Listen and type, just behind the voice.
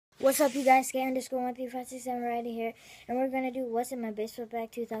What's up, you guys? Skate_13567 right here, and we're gonna do what's in my baseball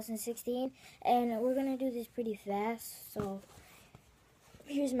bag 2016, and we're gonna do this pretty fast. So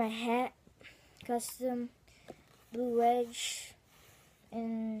here's my hat, custom blue wedge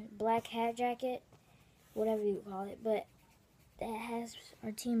and black hat jacket, whatever you call it, but that has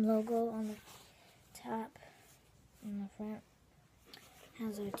our team logo on the top and the front.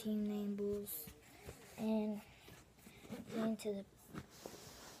 Has our team name, Bulls, and into the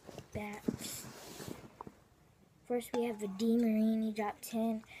bats. First we have the DeMarini drop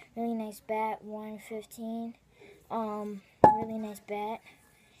 10, really nice bat, 115. Really nice bat,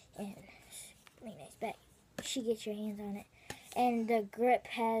 and really nice bat. You should get your hands on it. And the grip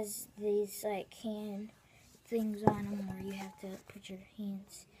has these like hand things on them where you have to put your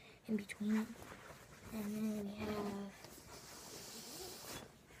hands in between them. And then we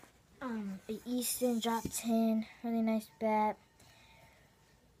have the Easton drop 10, really nice bat.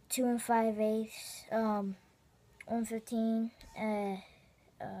 2 5/8, 115,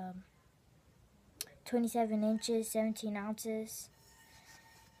 27 inches, 17 ounces.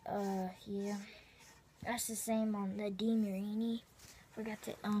 Yeah, that's the same on the DeMarini. Forgot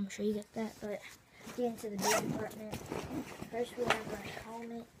to show you guys that, but get into the big department. First we have our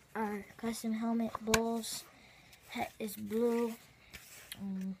helmet, our custom helmet, Bulls. Hat is blue.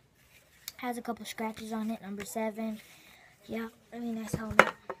 Has a couple scratches on it, number 7. Yeah, really nice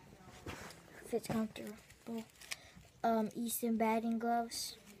helmet. Fits comfortable. Easton batting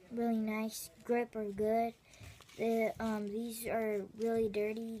gloves, really nice. Grip are good. These are really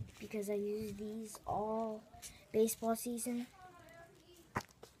dirty because I use these all baseball season.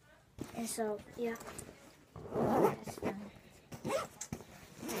 And so, yeah, that's done.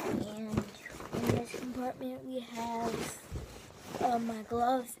 And in this compartment we have my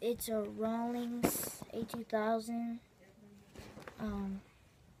glove. It's a Rawlings A2000.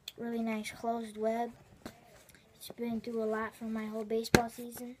 Really nice closed web. It's been through a lot for my whole baseball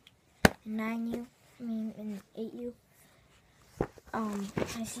season. In 8U. My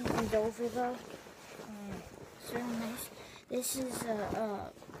season's over though. It's really nice. This is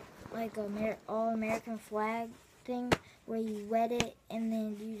like a all-American flag thing where you wet it and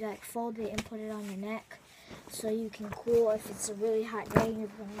then you like fold it and put it on your neck so you can cool if it's a really hot day and you're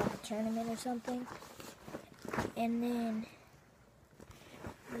playing like a tournament or something. And then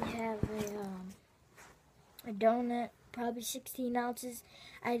we have a donut, probably 16 ounces.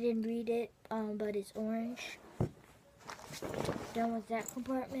 I didn't read it, but it's orange. Done with that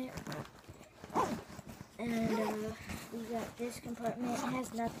compartment. And we got this compartment. It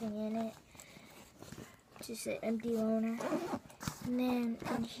has nothing in it. Just an empty loaner. And then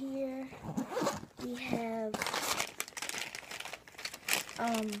in here we have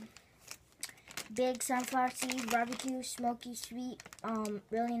big sunflower seed, barbecue, smoky, sweet,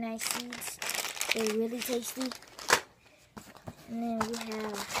 really nice seeds. They're really tasty. And then we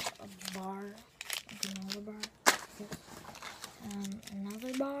have a bar, another bar,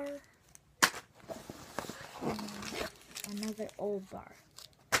 another bar, another old bar.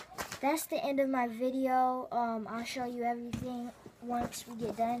 That's the end of my video. I'll show you everything once we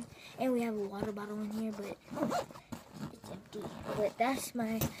get done. And we have a water bottle in here, but it's empty. But that's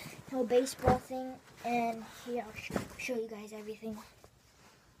my whole baseball thing. And here, I'll show you guys everything.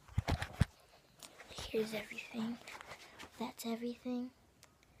 Here's everything. That's everything.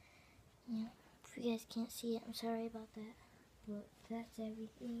 Yeah, if you guys can't see it, I'm sorry about that. But that's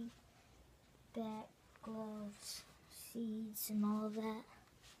everything. Bat, gloves, seeds, and all of that.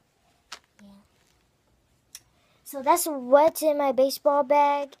 Yeah. So that's what's in my baseball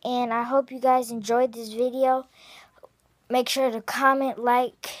bag, and I hope you guys enjoyed this video. Make sure to comment,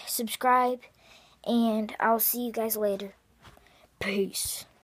 like, subscribe, and I'll see you guys later. Peace.